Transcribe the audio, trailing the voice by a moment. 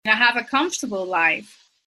I have a comfortable life.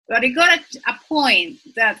 But it got a point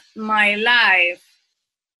that my life,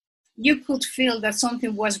 you could feel that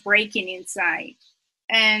something was breaking inside.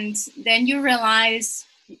 And then you realize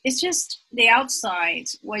it's just the outside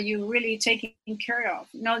what you're really taking care of,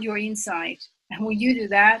 not your inside. And when you do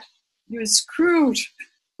that, you're screwed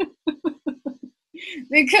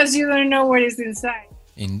because you don't know what is inside.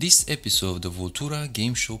 In this episode of the Voltura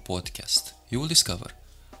Game Show podcast, you will discover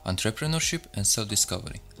entrepreneurship and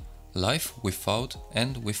self-discovery, life without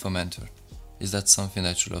and with a mentor. Is that something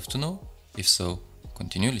that you love to know? If so,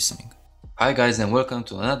 continue listening. Hi guys, and welcome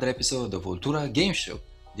to another episode of the Voltura Game Show.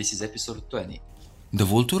 This is episode 20. The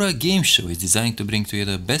Voltura Game Show is designed to bring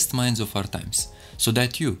together the best minds of our times, so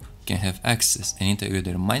that you can have access and integrate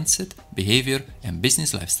their mindset, behavior, and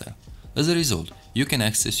business lifestyle. As a result, you can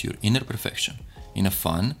access your inner perfection in a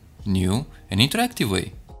fun, new, and interactive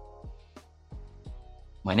way.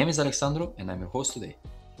 My name is Alexandru and I'm your host today.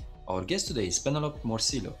 Our guest today is Penelope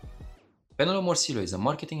Morsillo. Penelope Morsillo is a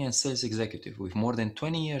marketing and sales executive with more than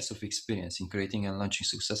 20 years of experience in creating and launching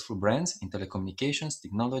successful brands in telecommunications,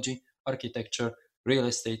 technology, architecture, real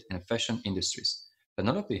estate, and fashion industries.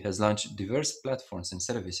 Penelope has launched diverse platforms and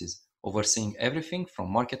services, overseeing everything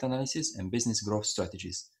from market analysis and business growth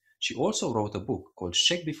strategies. She also wrote a book called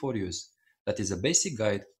Check Before Use, that is a basic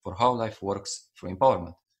guide for how life works through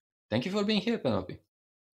empowerment. Thank you for being here, Penelope.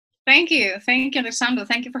 Thank you, Alexandru.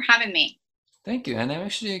 Thank you for having me. Thank you. And I'm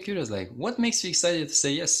actually curious, what makes you excited to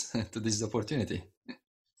say yes to this opportunity?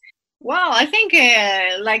 Well, I think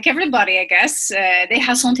like everybody, I guess, they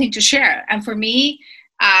have something to share. And for me,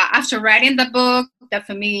 after writing the book, that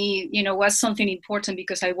for me, was something important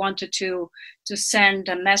because I wanted to send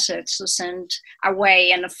a message, to send a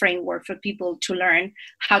way and a framework for people to learn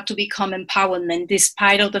how to become empowerment,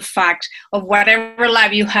 despite of the fact of whatever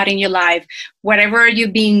life you had in your life, whatever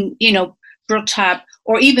you've been, brought up,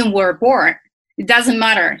 or even were born. It doesn't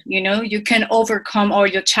matter, you can overcome all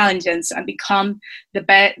your challenges and become the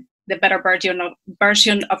better version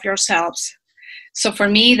of yourselves. So for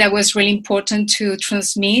me, that was really important to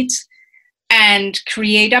transmit and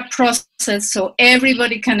create a process so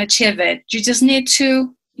everybody can achieve it. You just need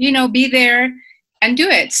to, be there and do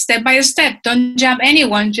it step by step. Don't jump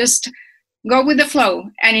anyone, just go with the flow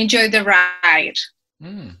and enjoy the ride.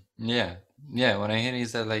 Yeah. What I hear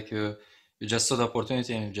is that you just saw the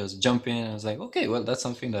opportunity and you just jump in. And I was like, okay, well, that's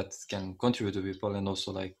something that can contribute to people and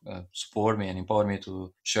also support me and empower me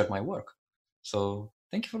to share my work. So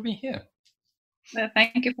thank you for being here. Well,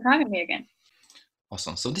 thank you for having me again.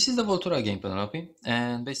 Awesome. So this is the Voltura game, Penelope,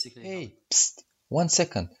 and basically... Hey, psst! 1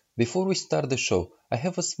 second. Before we start the show, I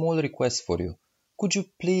have a small request for you. Could you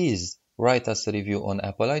please write us a review on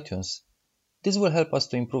Apple iTunes? This will help us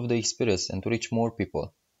to improve the experience and to reach more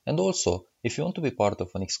people. And also, if you want to be part of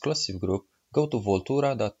an exclusive group, go to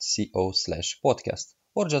voltura.co/podcast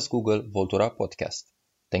or just Google Voltura Podcast.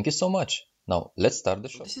 Thank you so much. Now, let's start the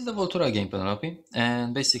show. This is the Voltura game, Penelope,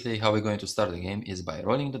 and basically how we're going to start the game is by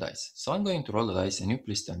rolling the dice. So I'm going to roll the dice and you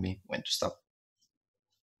please tell me when to stop.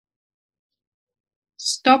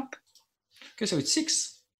 Stop. Okay, so it's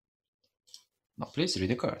 6. Now please read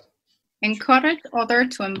the card. Encourage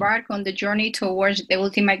others to embark on the journey towards the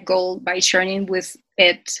ultimate goal by sharing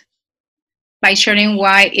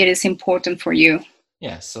why it is important for you.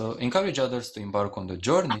 Yeah, so encourage others to embark on the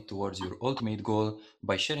journey towards your ultimate goal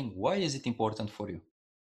by sharing why is it important for you.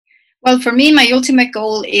 Well, for me, my ultimate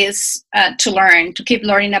goal is to keep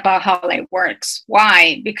learning about how life works.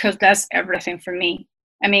 Why? Because that's everything for me.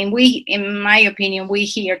 I mean, in my opinion, we're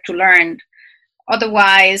here to learn.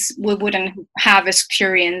 Otherwise, we wouldn't have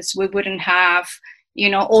experience. We wouldn't have,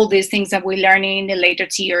 all these things that we're learning in the later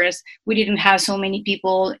years. We didn't have so many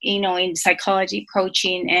people, in psychology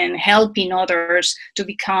coaching and helping others to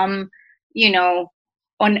become, and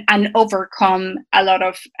overcome a lot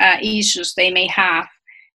of issues they may have.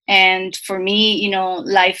 And for me,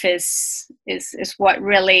 life is what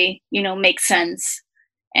really, makes sense.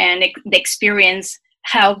 And the experience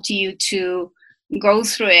helped you to go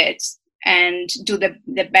through it and do the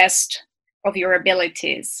best of your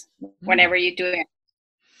abilities whenever you do it.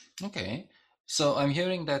 Okay. So I'm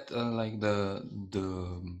hearing that the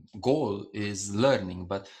goal is learning,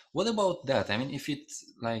 but what about that? I mean, if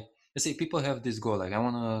it's let's say people have this goal, I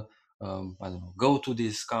want to I don't know, go to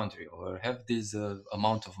this country or have this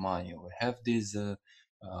amount of money or have this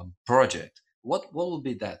project. What will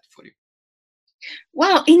be that for you?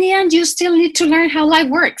 Well, in the end, you still need to learn how life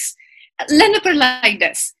works. Let me put it like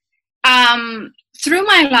this. Through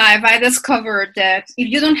my life, I discovered that if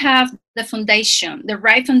you don't have the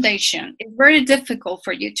right foundation, it's very difficult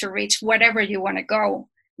for you to reach whatever you want to go,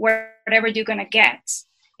 whatever you're going to get.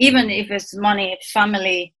 even if it's money,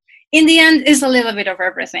 family. In the end, it's a little bit of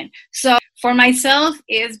everything. So for myself,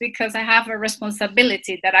 is because I have a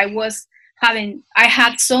responsibility that I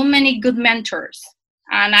had so many good mentors,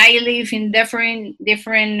 and I live in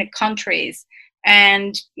different countries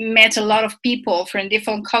and met a lot of people from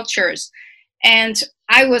different cultures. And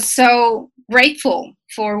I was so grateful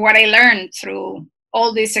for what I learned through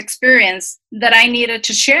all this experience that I needed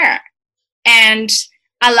to share and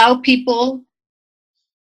allow people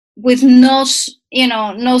with no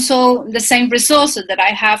so the same resources that I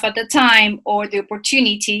have at the time or the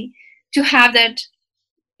opportunity to have that,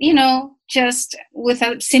 just with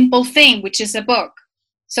a simple thing, which is a book.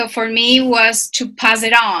 So for me was to pass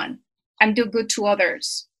it on and do good to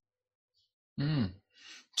others.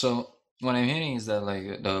 So what I'm hearing is that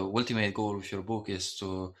like the ultimate goal of your book is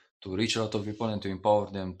to reach a lot of people and to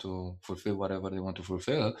empower them to fulfill whatever they want to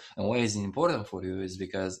fulfill. And why is it important for you is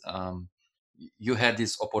because you had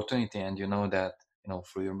this opportunity, and you know that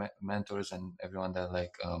through your mentors and everyone that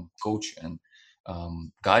like coach and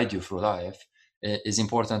guide you through life, it is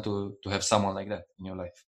important to have someone like that in your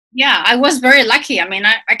life. Yeah, I was very lucky. I mean,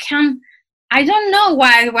 I don't know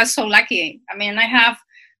why I was so lucky. I mean, I have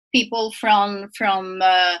people from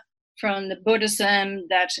the Buddhism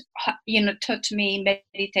that taught me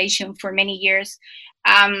meditation for many years.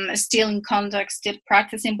 I'm still in contact, still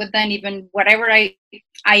practicing with them. Even whatever I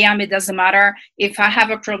am, it doesn't matter. If I have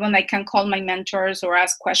a problem, I can call my mentors or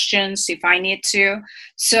ask questions if I need to.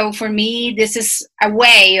 So for me, this is a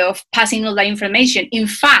way of passing all the information. In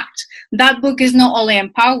fact, that book is not only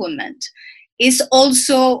empowerment. It's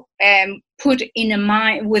also put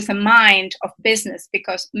in with a mind of business,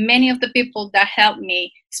 because many of the people that helped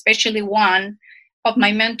me, especially one of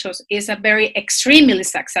my mentors, is a very extremely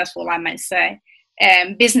successful, I might say,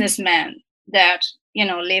 businessman that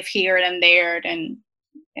live here and there,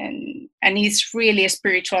 and he's really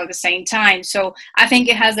spiritual at the same time. So I think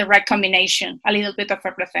it has the right combination, a little bit of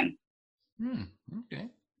everything. Okay.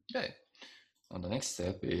 And the next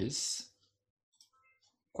step is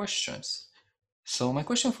questions. So my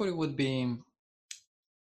question for you would be,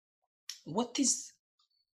 what is,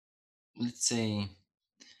 let's say,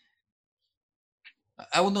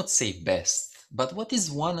 I would not say best, but what is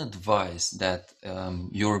one advice that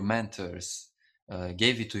your mentors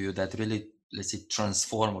gave it to you that really, let's say,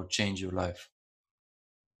 transform or change your life?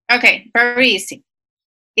 Okay, very easy.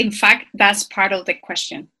 In fact, that's part of the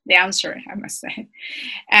question, the answer, I must say.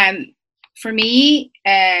 For me,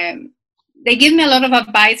 they give me a lot of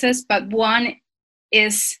advices, but one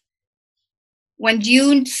is, when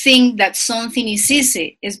you think that something is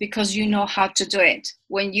easy, it's because you know how to do it.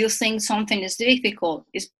 When you think something is difficult,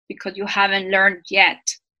 it's because you haven't learned yet.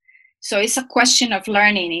 So it's a question of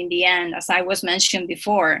learning in the end, as I was mentioned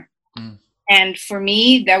before. And for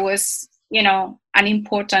me, that was, an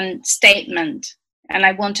important statement, and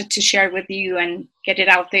I wanted to share it with you and get it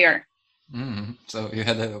out there. So you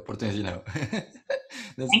had the opportunity now.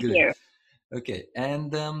 That's Thank good. you. Okay,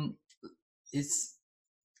 and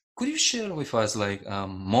could you share with us like a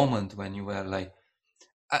moment when you were like,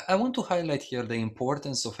 I want to highlight here the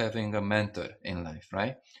importance of having a mentor in life,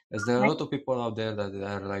 right? As there are a lot of people out there that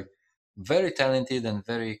are like very talented and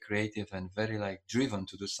very creative and very like driven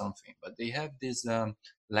to do something, but they have this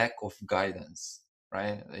lack of guidance,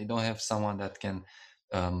 right? They don't have someone that can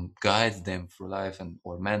guide them through life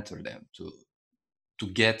or mentor them to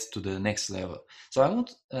get to the next level. So I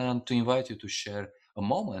want to invite you to share a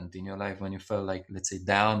moment in your life when you felt like, let's say,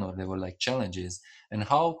 down, or there were like challenges, and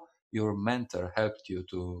how your mentor helped you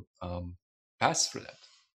to pass through that.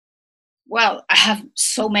 Well, I have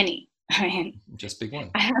so many. Just pick one.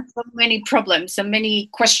 I have so many problems and many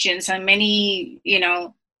questions and many,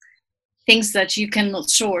 things that you cannot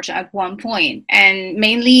sort at one point. And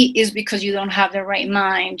mainly is because you don't have the right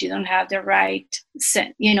mind, you don't have the right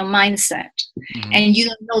mindset, and you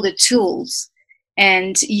don't know the tools,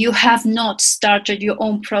 and you have not started your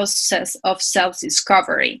own process of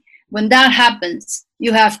self-discovery. When that happens,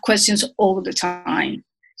 you have questions all the time.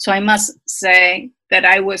 So I must say that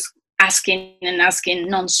I was asking and asking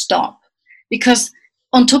nonstop, because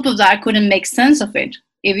on top of that, I couldn't make sense of it.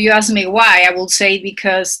 If you ask me why, I will say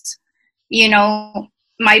because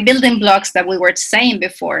my building blocks that we were saying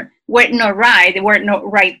before were not right. They were not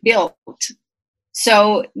right built.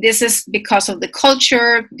 So this is because of the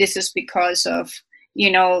culture. This is because of,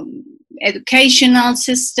 educational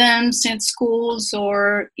systems in schools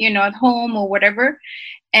or, at home or whatever.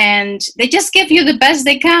 And they just give you the best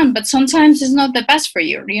they can, but sometimes it's not the best for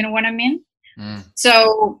you. You know what I mean?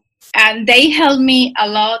 So, and they helped me a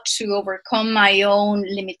lot to overcome my own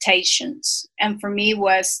limitations. And for me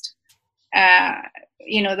was,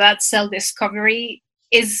 that self-discovery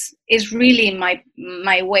is really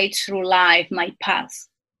my way through life, my path.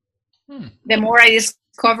 The more I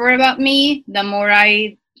discover about me, the more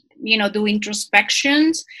I, do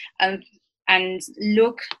introspections and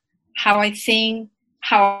look how I think,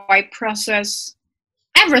 how I process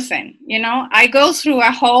everything. I go through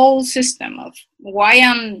a whole system of why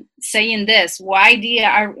I'm saying this, why did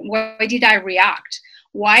I react,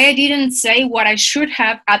 why I didn't say what I should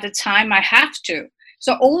have at the time I have to.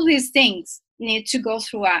 So all these things need to go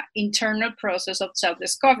through an internal process of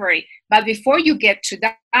self-discovery. But before you get to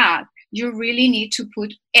that, you really need to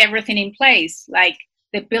put everything in place, like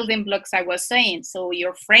the building blocks I was saying. So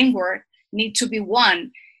your framework need to be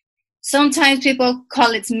one. Sometimes people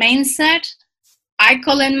call it mindset. I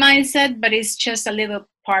call it mindset, but it's just a little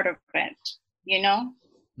part of it,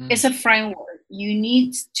 It's a framework. You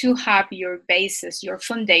need to have your basis, your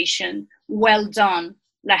foundation well done,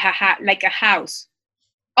 like a house.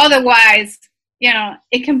 Otherwise,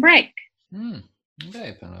 it can break.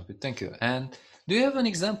 Okay, Penelope, thank you. And do you have an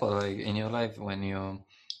example, like in your life, when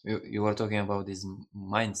you were talking about this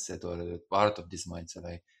mindset or part of this mindset,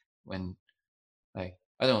 like when, like,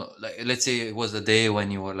 I don't know, like let's say it was a day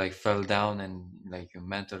when you were like fell down and like your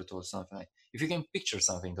mentor told something, like if you can picture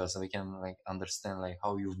something to us, so we can like understand like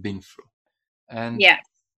how you've been through. And Yeah.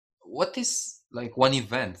 what is like one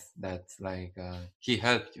event that like he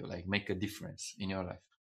helped you like make a difference in your life,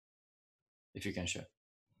 if you can share?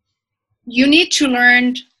 You need to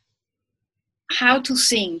learn how to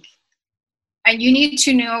think, and you need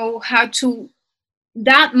to know how to,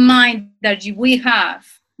 that mind that we have,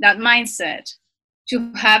 that mindset,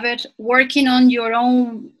 to have it working on your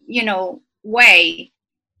own, way,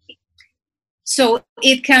 so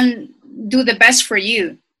it can do the best for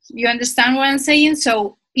you. You understand what I'm saying?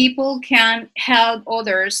 So people can help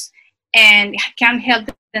others and can help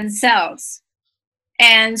themselves.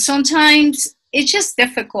 And sometimes it's just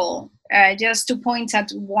difficult just to point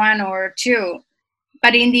at one or two.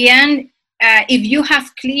 But in the end, if you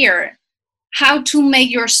have clear how to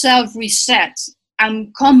make yourself reset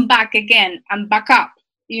and come back again and back up,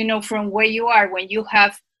 from where you are when you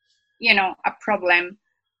have, a problem,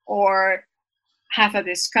 or have a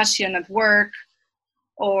discussion at work,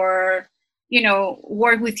 or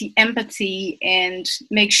work with the empathy and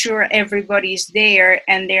make sure everybody's there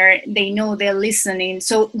and they know they're listening.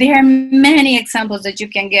 So there are many examples that you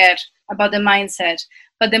can get about the mindset,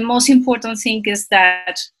 but the most important thing is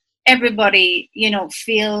that everybody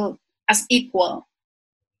feel as equal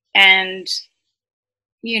and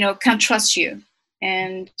can trust you,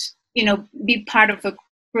 and be part of a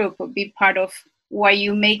group, or be part of what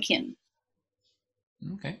you're making.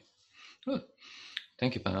 Okay, good.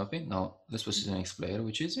 Thank you, Penelope. Now let's proceed to the next player,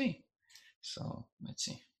 which is me. So let's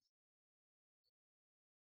see.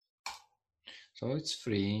 So it's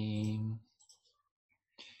free.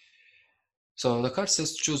 So the card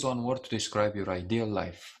says choose one word to describe your ideal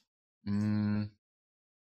life. I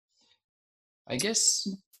guess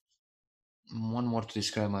one word to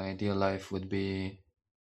describe my ideal life would be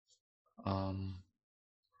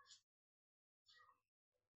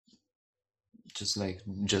just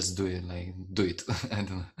do it, like do it. I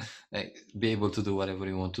don't know, like be able to do whatever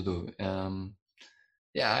you want to do.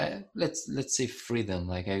 Let's say freedom.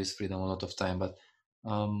 Like I use freedom a lot of time, but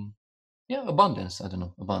abundance. I don't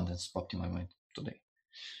know, abundance popped in my mind today.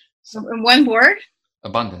 So one word?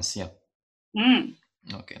 Abundance, yeah.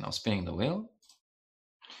 Okay, now spinning the wheel.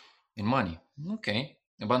 In money. Okay,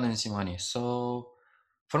 abundance in money. So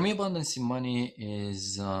for me, abundance in money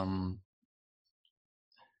is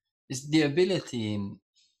the ability,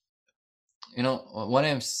 when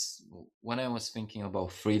I was thinking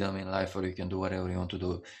about freedom in life, or you can do whatever you want to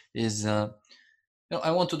do, is I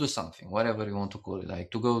want to do something, whatever you want to call it, like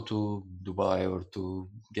to go to Dubai, or to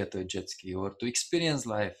get a jet ski, or to experience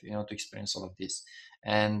life, to experience all of this.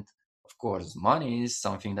 And of course, money is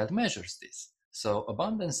something that measures this. So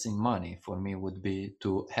abundance in money for me would be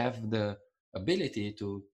to have the ability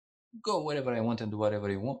to go wherever I want and do whatever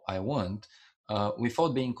I want,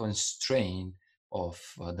 without being constrained of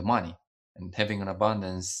the money, and having an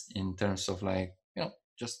abundance in terms of like,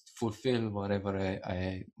 just fulfill whatever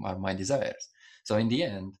I are my desires. So in the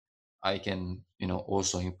end, I can,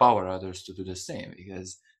 also empower others to do the same,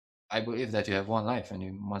 because I believe that you have one life and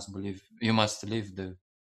you must live the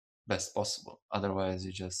best possible. Otherwise,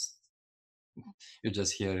 you're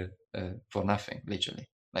just here for nothing, literally.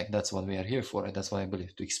 Like that's what we are here for. And that's what I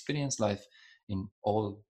believe, to experience life in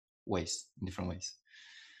all ways, in different ways.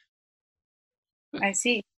 I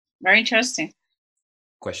see. Very interesting.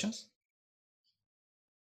 Questions?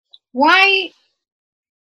 Why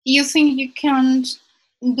you think you can't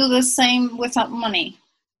do the same without money?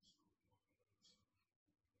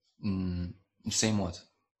 Same what?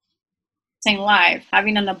 Same life,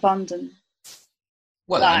 having an abundant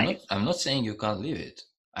Well, life. I'm not saying you can't live it.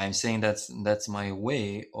 I'm saying that's my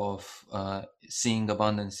way of seeing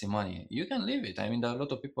abundance in money. You can live it. I mean, there are a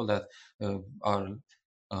lot of people that are,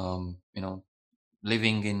 you know,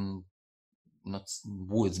 living in not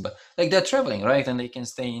woods, but like they're traveling, right? And they can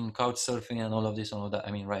stay in couch surfing and all of this and all that.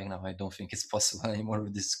 I mean, right now, I don't think it's possible anymore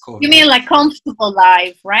with this You COVID. mean like comfortable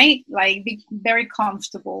life, right? Like be very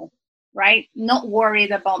comfortable, right? Not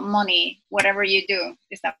worried about money, whatever you do.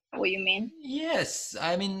 Is that what you mean? Yes,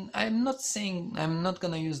 I mean, I'm not saying I'm not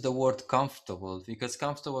gonna use the word comfortable because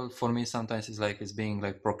comfortable for me sometimes is like it's being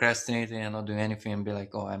like procrastinating and not doing anything and be like,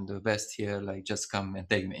 oh, I'm the best here, like just come and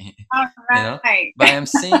take me, All you know. right. But I'm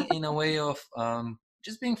saying in a way of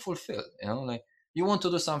just being fulfilled, you know, like you want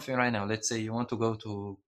to do something right now. Let's say you want to go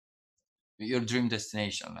to your dream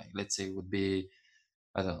destination, like let's say it would be,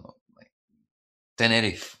 I don't know, like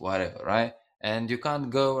Tenerife, whatever, right? And you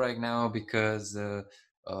can't go right now because, uh,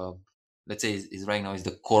 let's say, is right now is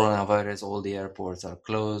the coronavirus. All the airports are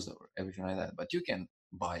closed or everything like that. But you can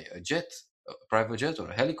buy a jet, a private jet, or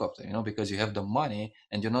a helicopter, you know, because you have the money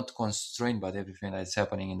and you're not constrained by everything that's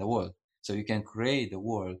happening in the world. So you can create the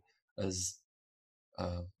world as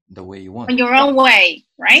the way you want On it. your own way,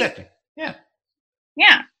 right? Exactly. Yeah.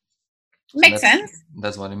 Yeah, So makes sense.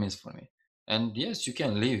 that's what it means for me. And yes, you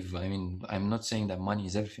can live. I mean, I'm not saying that money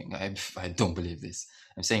is everything. I don't believe this.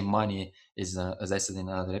 I'm saying money is, as I said in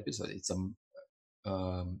another episode, it's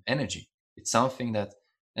energy. It's something that,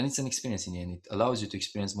 and it's an experience in the end. It allows you to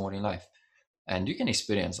experience more in life, and you can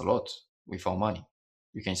experience a lot without money.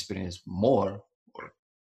 You can experience more or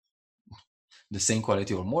the same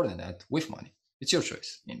quality or more than that with money. It's your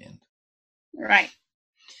choice in the end. Right.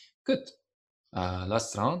 Good.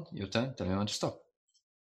 Last round, your turn. Tell me when to stop.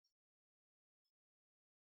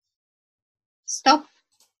 Stop.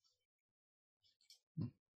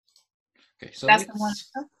 Okay, so That's the one. it's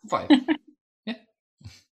 5. Yeah.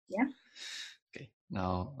 Yeah. Okay.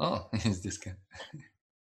 Now, oh, is this guy?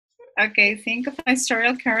 Okay, think of a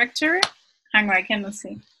historical character. Hang on, I cannot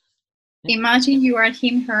see. Yeah. Imagine you are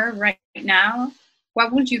him, her right now.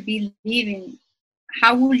 What would you be living?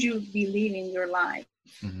 How would you be living your life?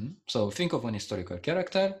 So think of an historical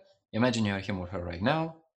character. Imagine you are him or her right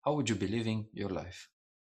now. How would you be living your life?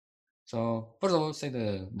 So first of all, say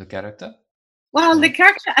the character. Well, the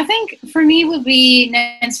character, I think for me, would be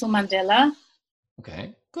Nelson Mandela.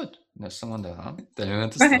 Okay, good. There's someone there, huh? Tell me when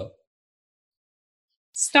to Go ahead. stop.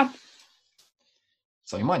 Stop.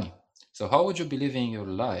 So Imani. So how would you be living your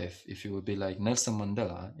life if you would be like Nelson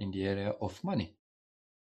Mandela in the area of money?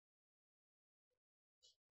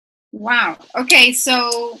 Wow. Okay,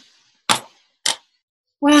 so,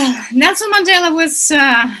 well, Nelson Mandela was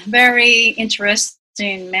a very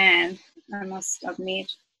interesting man, I must admit.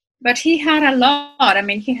 But he had a lot. I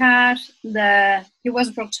mean, he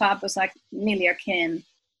was brought up as like Milia King.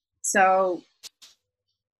 So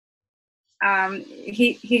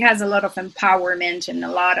he has a lot of empowerment and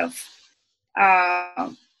a lot of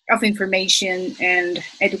information and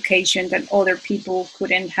education that other people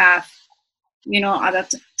couldn't have, at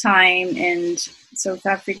that time in South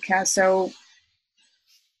Africa. So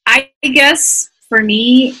I guess for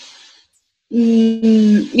me,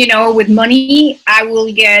 with money, I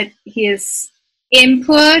will get his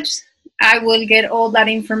input. I will get all that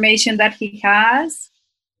information that he had,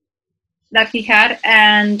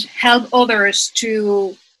 and help others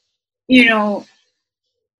to,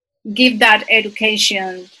 give that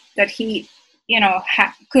education that he,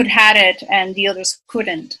 could had it, and the others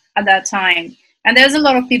couldn't at that time. And there's a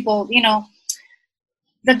lot of people,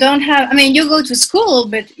 that don't have. I mean, you go to school,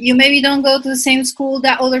 but you maybe don't go to the same school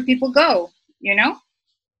that other people go.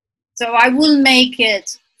 So I will make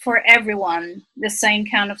it for everyone the same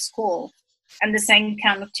kind of school and the same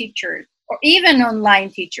kind of teachers, or even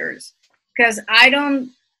online teachers. Because I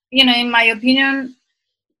don't, in my opinion,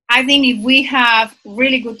 I think if we have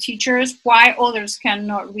really good teachers, why others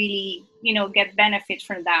cannot really, get benefit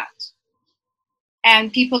from that?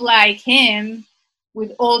 And people like him,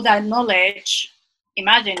 with all that knowledge,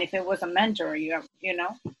 imagine if it was a mentor,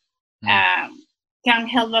 can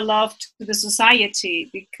help a lot to the society,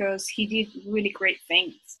 because he did really great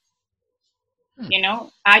things.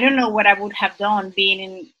 I don't know what I would have done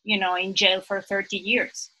being in jail for 30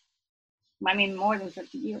 years. I mean, more than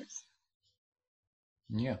 30 years.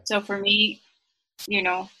 Yeah. So for me,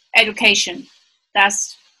 education,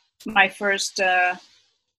 that's my first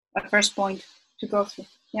point to go through.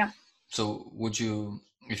 Yeah. So would you,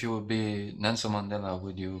 if you would be Nelson Mandela,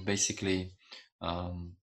 would you basically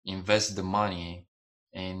invest the money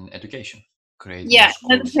in education, create more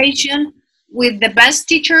schools? Education, with the best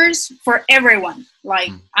teachers for everyone,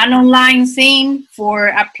 like an online thing for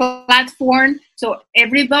a platform, so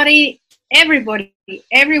everybody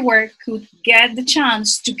everywhere could get the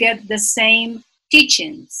chance to get the same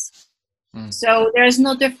teachings. So there's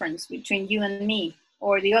no difference between you and me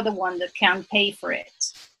or the other one that can pay for it.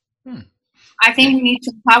 I think we need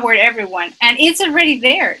to empower everyone, and it's already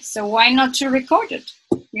there, so why not to record it,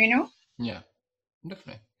 you know? Yeah,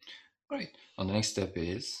 definitely. Right. And the next step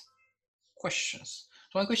is questions.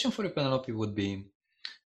 So my question for you, Penelope, would be,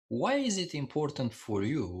 why is it important for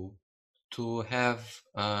you to have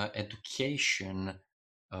education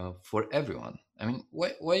for everyone? I mean,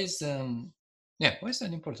 why is that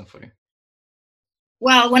important for you?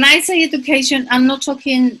 Well, when I say education, I'm not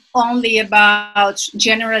talking only about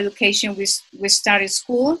general education we start at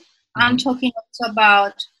school. I'm talking also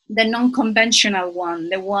about the non-conventional one,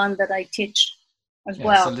 the one that I teach as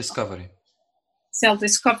well. Self-discovery.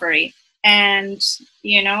 Self-discovery. And,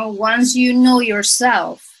 once you know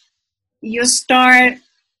yourself, you start,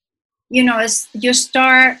 you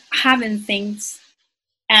start having things,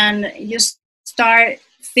 and you start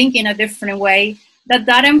thinking a different way,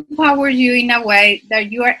 that empowers you in a way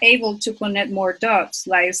that you are able to connect more dots,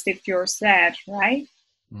 like Steve Jobs said, right?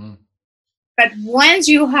 But once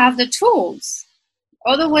you have the tools,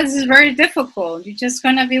 otherwise it's very difficult. You're just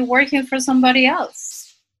going to be working for somebody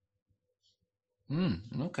else.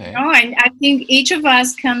 Okay. And I think each of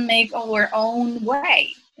us can make our own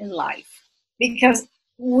way in life, because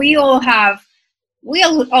we all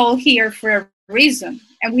here for a reason,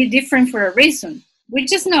 and we're different for a reason. We're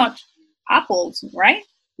just not apples, right?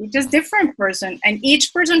 We're just different person, and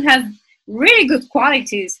each person has really good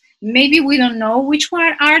qualities. Maybe we don't know which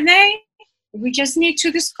one are they. We just need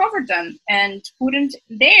to discover them and put them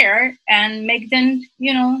there and make them,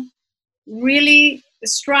 really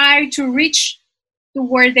strive to reach to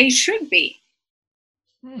where they should be.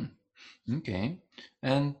 Okay.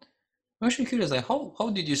 And I'm actually curious, like, how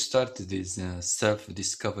did you start this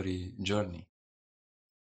self-discovery journey?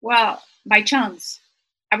 Well, by chance.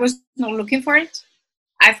 I was not looking for it.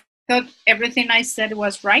 I thought everything I said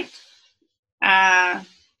was right. My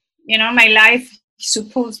life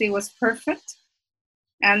supposedly was perfect.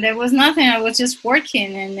 And there was nothing. I was just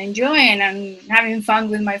working and enjoying and having fun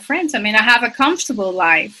with my friends. I mean, I have a comfortable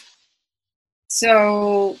life.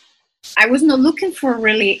 So I was not looking for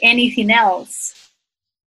really anything else.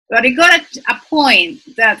 But it got a point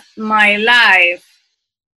that my life,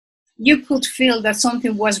 you could feel that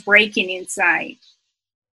something was breaking inside.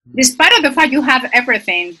 Despite of the fact you have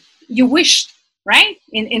everything you wished, right?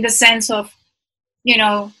 In the sense of,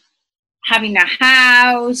 having a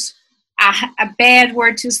house, a bed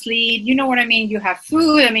where to sleep, you know what I mean? You have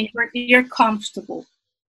food, I mean, you're comfortable.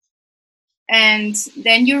 And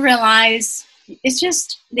then you realize it's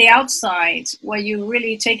just the outside what you're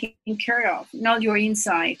really taking care of, not your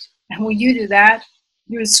inside. And when you do that,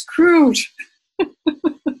 you're screwed.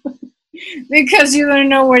 Because you don't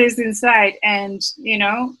know what is inside, and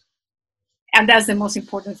that's the most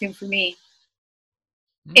important thing for me.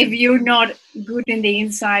 If you're not good in the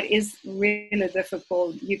inside, it's really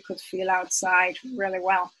difficult. You could feel outside really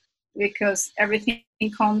well, because everything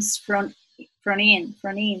comes from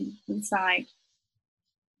inside.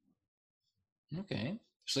 Okay.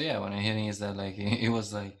 So yeah, what I'm hearing is that, like, it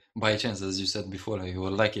was like by chance, as you said before, like, you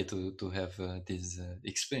were lucky to have these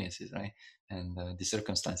experiences, right? And the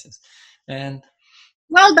circumstances. And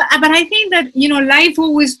well, but I think that life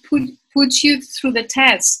always puts you through the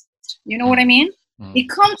test. You know what I mean? It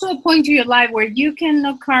comes to a point in your life where you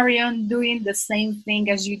cannot carry on doing the same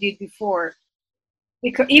thing as you did before,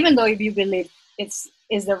 because even though if you believe it's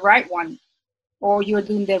the right one, or you're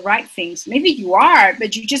doing the right things, maybe you are,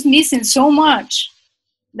 but you're just missing so much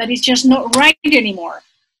that it's just not right anymore.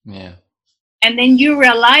 Yeah. And then you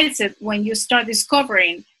realize it when you start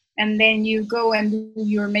discovering, and then you go and do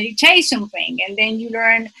your meditation thing, and then you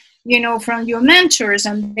learn, from your mentors,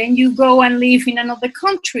 and then you go and live in another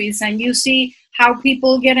countries, and you see how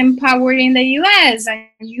people get empowered in the US, and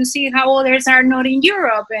you see how others are not in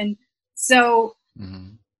Europe. And so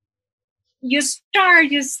you start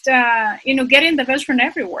just, getting the best from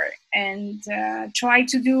everywhere, and try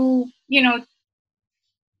to do, to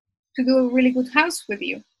do a really good house with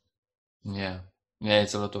you. Yeah.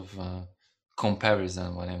 It's a lot of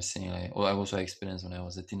comparison. What I'm saying, like, I also experienced when I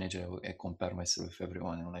was a teenager. I compare myself with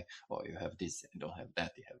everyone, and I'm like, oh, you have this, you don't have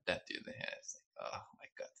that, you have that, you have. It's like, oh my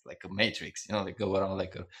god, like a matrix, like go around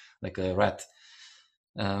like a rat.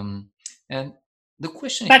 And the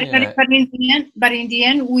question but here, but in the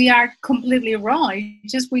end, we are completely wrong.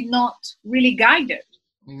 It's just we're not really guided.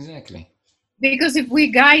 Exactly. Because if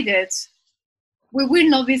we guided, we will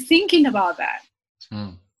not be thinking about that.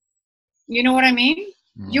 Mm. You know what I mean?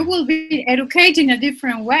 You Yeah. will be educated in a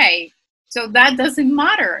different way. So that doesn't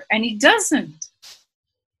matter. And it doesn't.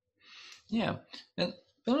 Yeah. And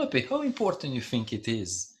Penelope, how important you think it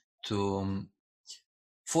is to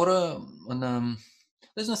for an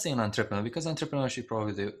let's not say an entrepreneur, because entrepreneurship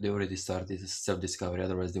probably they already started self-discovery,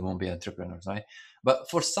 otherwise they won't be entrepreneurs, right? But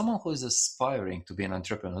for someone who is aspiring to be an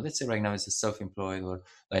entrepreneur, let's say right now is a self-employed or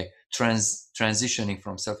like transitioning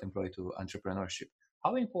from self-employed to entrepreneurship,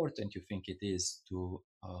 how important you think it is to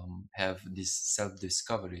have this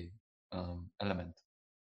self-discovery element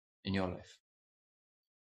in your life?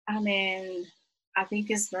 I mean, I think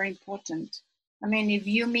it's very important. I mean, if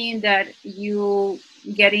you mean that you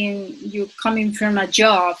coming from a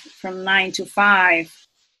job from 9 to 5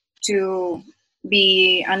 to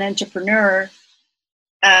be an entrepreneur,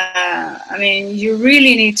 I mean, you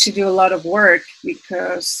really need to do a lot of work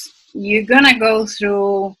because you're gonna go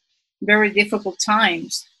through very difficult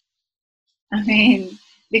times. I mean,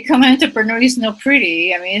 become an entrepreneur is not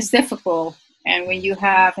pretty. I mean, it's difficult. And when you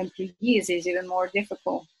have employees, it's even more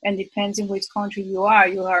difficult. And depends in which country you are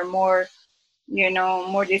more,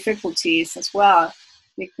 more difficulties as well,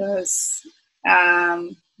 because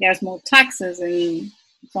there's more taxes in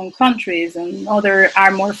some countries, and other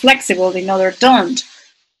are more flexible, and other don't.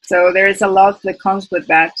 So there is a lot that comes with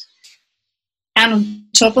that. And on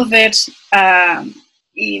top of it,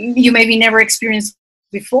 you maybe never experienced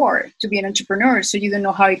before to be an entrepreneur, so you don't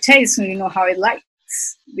know how it tastes, and you know how it likes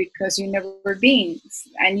because you never been,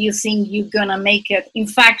 and you think you're gonna make it. In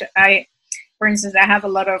fact, for instance, I have a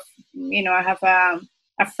lot of, I have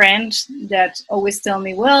a friend that always tell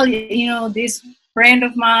me, well, this friend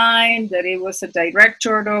of mine that it was a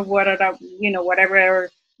director of whatever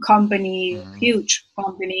company, huge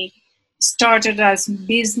company, started as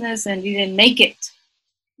business and didn't make it,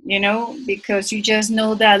 because you just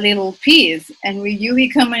know that little piece. And when you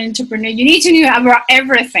become an entrepreneur, you need to know about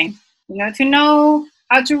everything. You need to know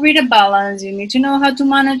how to read a balance. You need to know how to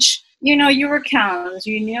manage, your accounts.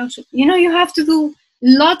 You have to do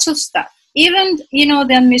lots of stuff. Even,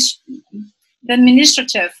 the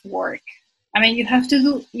administrative work. I mean, you have to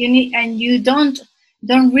do. You need, and you don't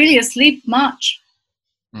really sleep much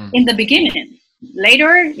in the beginning.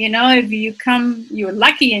 Later, if you're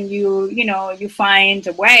lucky and you find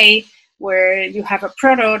a way where you have a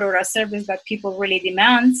product or a service that people really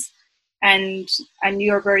demands, and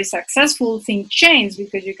you're very successful, things change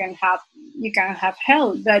because you can have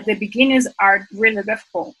help. But the beginnings are really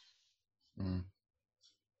difficult,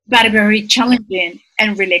 but very challenging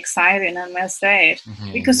and really exciting, I must say,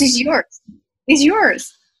 because it's yours. It's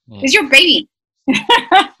yours. Yeah. It's your baby.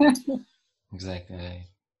 Exactly.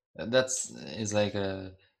 That's is like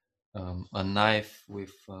a knife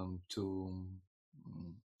with two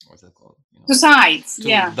what's that called? Two sides, two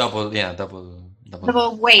yeah. double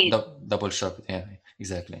weight. double sharp. Yeah,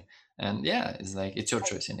 exactly. And yeah, it's like it's your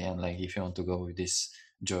choice in the end. Like if you want to go with this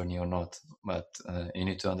journey or not. But you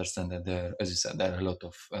need to understand that there, as you said, there are a lot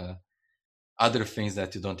of other things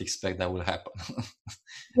that you don't expect that will happen.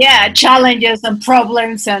 Yeah, challenges and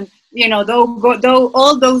problems, and all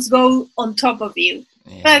those go on top of you.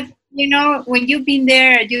 Yeah. But when you've been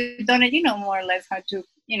there, you've done it, more or less how to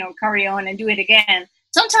carry on and do it again.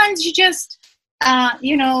 Sometimes you just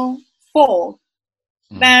fall,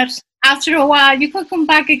 but after a while you can come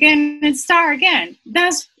back again and start again.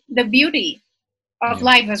 That's the beauty of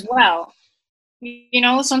life as well.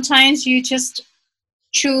 Sometimes you just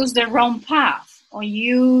choose the wrong path, or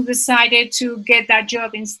you decided to get that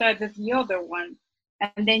job instead of the other one,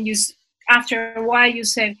 and then after a while you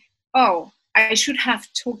said, oh, I should have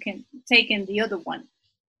taken the other one.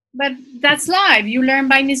 But that's life. You learn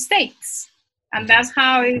by mistakes, and that's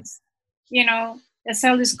how it's the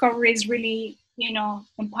self-discovery is really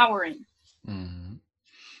empowering.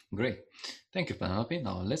 Great. Thank you, Penelope.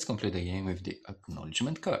 Now let's complete the game with the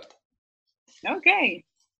acknowledgement card. Okay.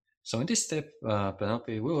 So in this step,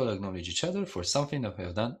 Penelope, we will acknowledge each other for something that we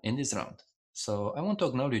have done in this round. So I want to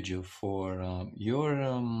acknowledge you for your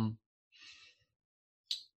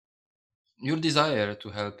desire to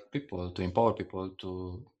help people, to empower people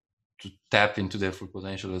to tap into their full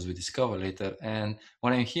potential, as we discover later. And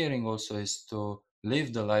what I'm hearing also is to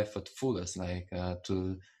live the life at fullest, like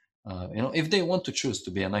if they want to choose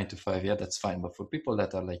to be a 9 to 5, yeah, that's fine. But for people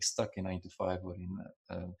that are like stuck in 9 to 5 or in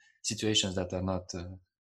situations that are not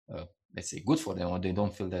let's say good for them, or they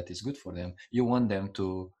don't feel that is good for them, you want them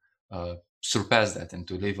to surpass that and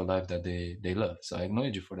to live a life that they love. So I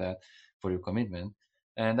acknowledge you for that, for your commitment.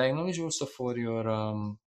 And I acknowledge you also for your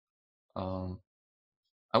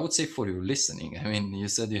I would say for your listening. I mean, you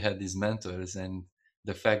said you had these mentors, and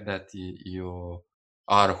the fact that you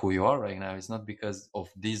are who you are right now is not because of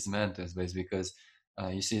these mentors, but it's because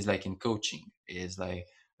you see, it's like in coaching, is like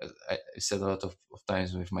I said a lot of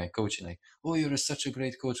times with my coaching, like, oh, you're such a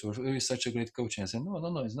great coach, or you're such a great coach. And I said,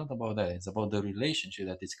 no, it's not about that. It's about the relationship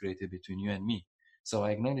that is created between you and me. So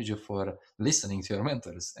I acknowledge you for listening to your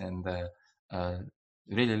mentors and uh,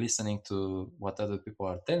 really listening to what other people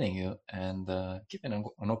are telling you and keeping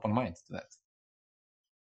an open mind to that.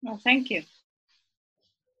 Well, thank you.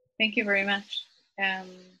 Thank you very much.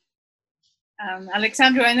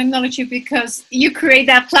 Alexandro, I acknowledge you because you create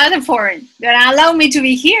that platform that allow me to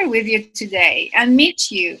be here with you today and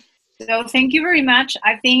meet you. So thank you very much.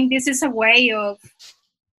 I think this is a way of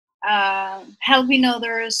helping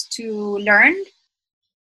others to learn.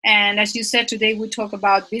 And as you said, today we talk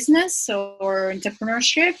about business or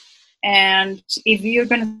entrepreneurship. And if you're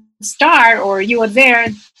going to start or you are there,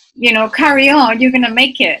 carry on, you're going to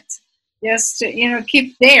make it. Just,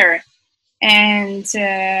 keep there. And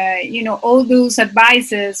all those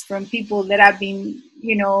advices from people that have been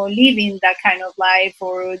living that kind of life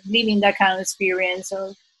or living that kind of experience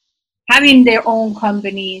or having their own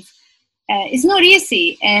companies, it's not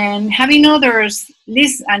easy. And having others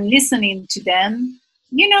listening to them,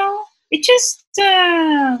 it just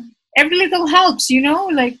every little helps,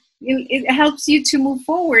 like it helps you to move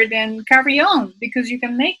forward and carry on because you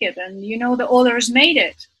can make it, and the others made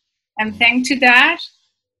it, and thanks to that,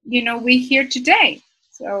 we're here today.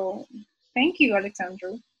 So thank you,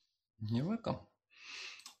 Alexandru. You're welcome.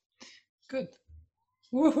 Good.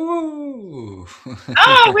 Woohoo!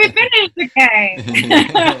 Oh, we finished the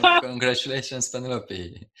game. Congratulations,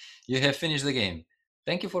 Penelope. You have finished the game.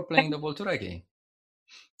 Thank you for playing the Voltura game.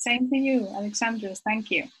 Same to you, Alexandru. Thank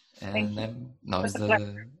you. And Thank you. now is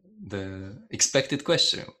the expected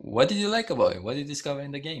question. What did you like about it? What did you discover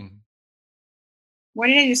in the game? What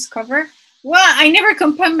did I discover? Well, I never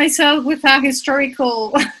compared myself with a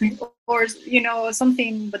historical or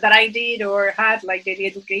something that I did or had, like the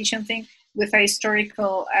education thing, with a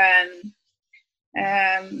historical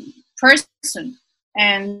person,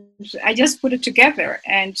 and I just put it together.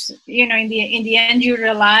 And in the end, you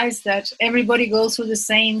realize that everybody goes through the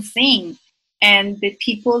same thing, and the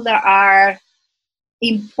people that are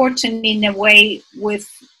important in a way with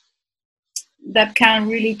that can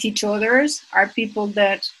really teach others are people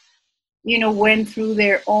that went through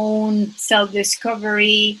their own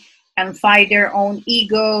self-discovery and fight their own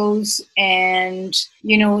egos, and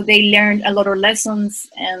they learned a lot of lessons,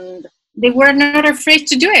 and they were not afraid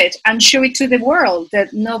to do it and show it to the world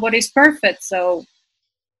that nobody's perfect. So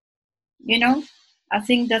I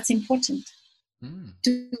think that's important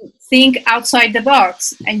to think outside the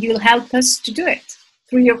box, and you'll help us to do it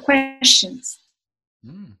through your questions.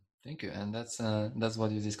 Thank you. And that's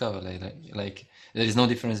what you discover. Like there is no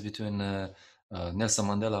difference between Nelson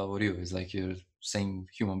Mandela or you. It's like you're same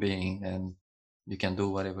human being, and you can do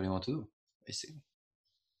whatever you want to do, basically.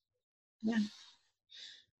 Yeah.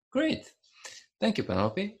 Great. Thank you,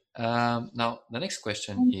 Penelope. Now the next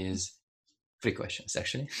question is 3 questions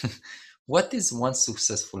actually. What is one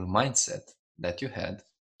successful mindset that you had,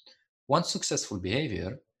 one successful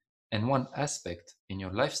behavior, and one aspect in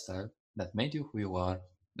your lifestyle that made you who you are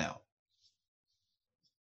now?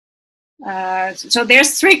 So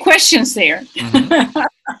there's 3 questions there.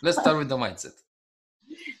 Let's start with the mindset.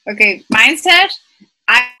 Okay, mindset.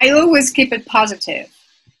 I always keep it positive.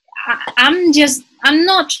 I'm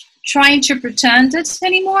not trying to pretend it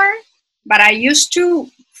anymore, but I used to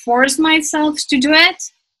force myself to do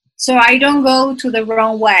it so I don't go to the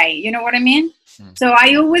wrong way. You know what I mean? So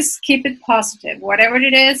I always keep it positive, whatever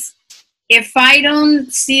it is. If I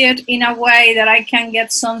don't see it in a way that I can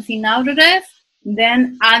get something out of it,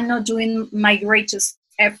 then I'm not doing my greatest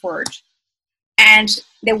effort. And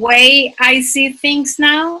the way I see things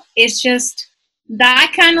now is just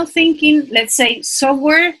that kind of thinking. Let's say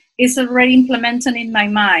software is already implemented in my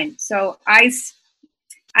mind. So I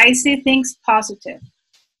see things positive.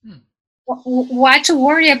 Why to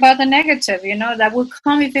worry about the negative? That will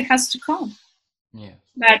come if it has to come. Yeah.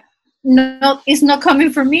 But it's not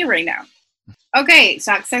coming from me right now. Okay,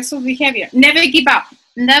 successful behavior. Never give up.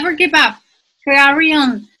 Never give up. Carry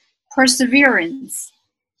on. Perseverance.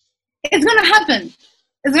 It's going to happen.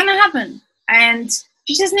 It's going to happen. And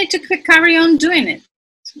you just need to carry on doing it,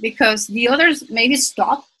 because the others maybe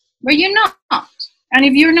stop, but you're not. And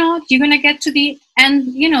if you're not, you're going to get to the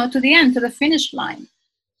end, to the finish line.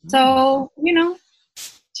 So,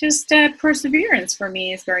 just perseverance for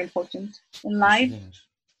me is very important in life.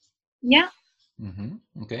 Yeah.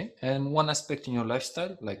 Okay. And one aspect in your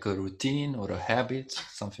lifestyle, like a routine or a habit,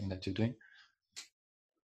 something that you're doing?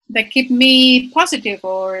 that keep me positive,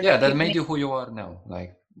 or Yeah, that keep made me... you who you are now.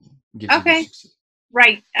 Like, gives you Okay, the success.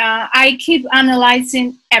 right. I keep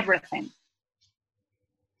analyzing everything.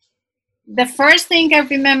 The first thing I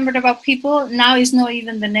remembered about people now is not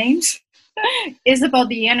even the names, is about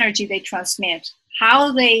the energy they transmit,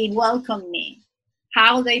 how they welcome me,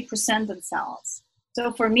 how they present themselves.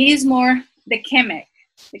 So for me, it's more the chemic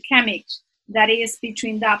that is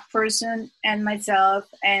between that person and myself,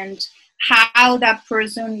 and how that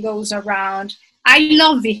person goes around. I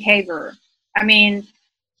love behavior. I mean,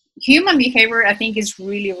 human behavior, I think, is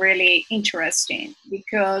really, really interesting,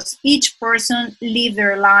 because each person live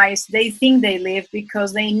their lives they think they live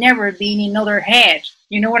because they never been in other head.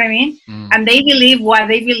 You know what I mean? And they believe what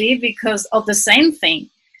they believe because of the same thing.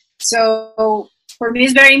 So for me,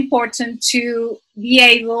 it's very important to be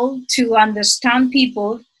able to understand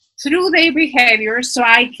people through their behavior, so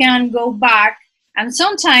I can go back, and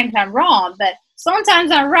sometimes I'm wrong, but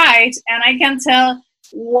sometimes I'm right, and I can tell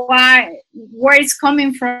where it's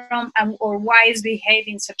coming from, or why it's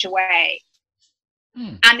behaving such a way.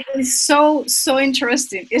 And it's so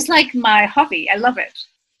interesting. It's like my hobby. I love it.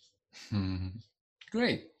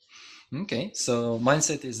 Great. Okay, so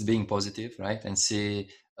mindset is being positive, right, and see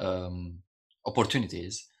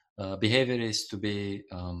opportunities. Behavior is to be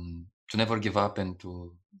to never give up, and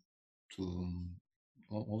to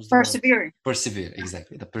what was the word? Persevere,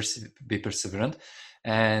 exactly. Be perseverant,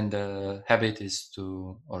 and habit is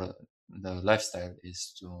to, or the lifestyle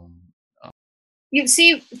is to. You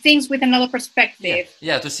see things with another perspective.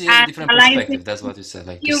 Yeah, to see a different perspective. That's what you said.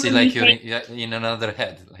 Like to see, like you're in another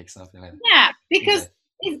head, like something like that. Yeah, because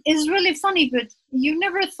it's really funny, but you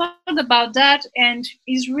never thought about that, and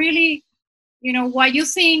it's really, what you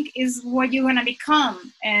think is what you're gonna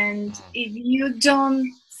become. And if you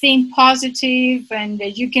don't think positive, and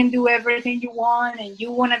that you can do everything you want, and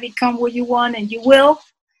you want to become what you want, and you will,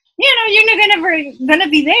 you're not gonna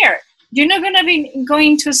be there. You're not gonna be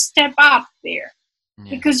going to step up there,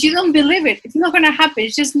 because you don't believe it. It's not gonna happen.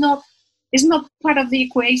 It's just not. It's not part of the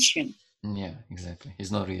equation. Yeah, exactly. It's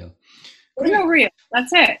not real. It's not real.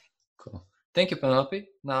 That's it. Cool. Thank you, Penelope.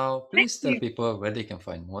 Now, please tell people where they can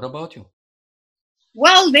find more about you.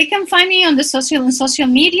 Well, they can find me on the social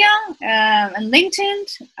media, and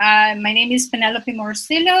LinkedIn. My name is Penelope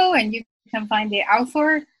Morcillo, and you can find the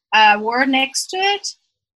author word next to it.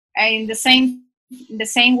 In the same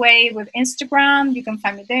way with Instagram, you can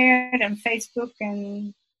find me there, and Facebook,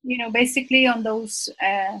 and basically on those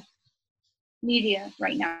media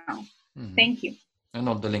right now. Thank you. And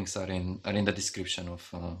all the links are in the description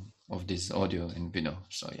of this audio and video.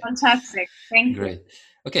 So yeah. Fantastic. Thank you. Great.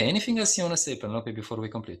 Okay. Anything else you want to say, Penelope, before we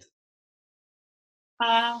complete?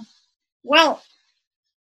 Well,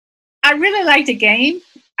 I really like the game.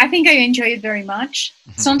 I think I enjoy it very much.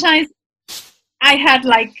 Sometimes I had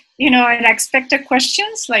unexpected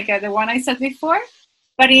questions, like the one I said before,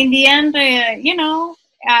 but in the end, I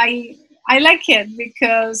like it,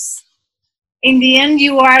 because in the end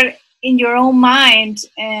you are in your own mind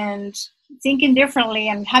and thinking differently,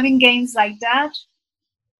 and having games like that,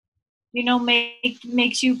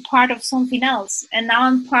 makes you part of something else. And now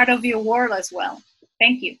I'm part of your world as well.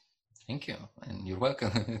 Thank you. Thank you. And you're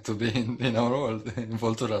welcome to be in our world, in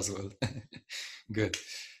Voltura as well. Good.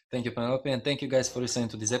 Thank you, Penelope. And thank you guys for listening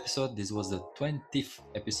to this episode. This was the 20th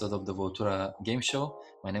episode of the Voltura Game Show.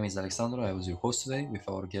 My name is Alexandro. I was your host today with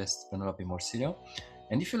our guest, Penelope Morcillo.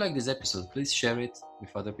 And if you like this episode, please share it with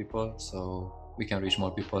other people, so we can reach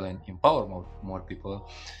more people and empower more people.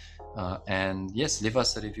 And yes, leave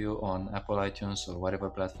us a review on Apple iTunes or whatever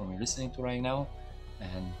platform you're listening to right now.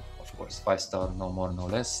 And of course, 5-star, no more, no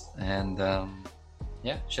less. And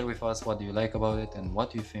share with us what do you like about it and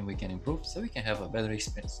what do you think we can improve, so we can have a better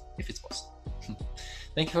experience if it's possible.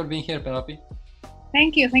 Thank you for being here, Penelope.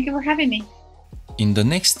 Thank you for having me. In the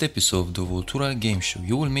next episode of the Voltura Game Show,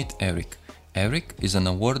 you will meet Eric. Eric is an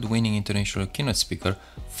award-winning international keynote speaker,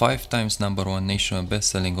 5 times #1 national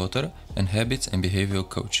best-selling author, and habits and behavioral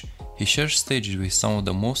coach. He shares stages with some of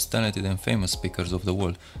the most talented and famous speakers of the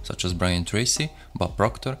world, such as Brian Tracy, Bob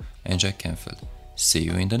Proctor, and Jack Canfield. See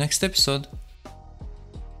you in the next episode.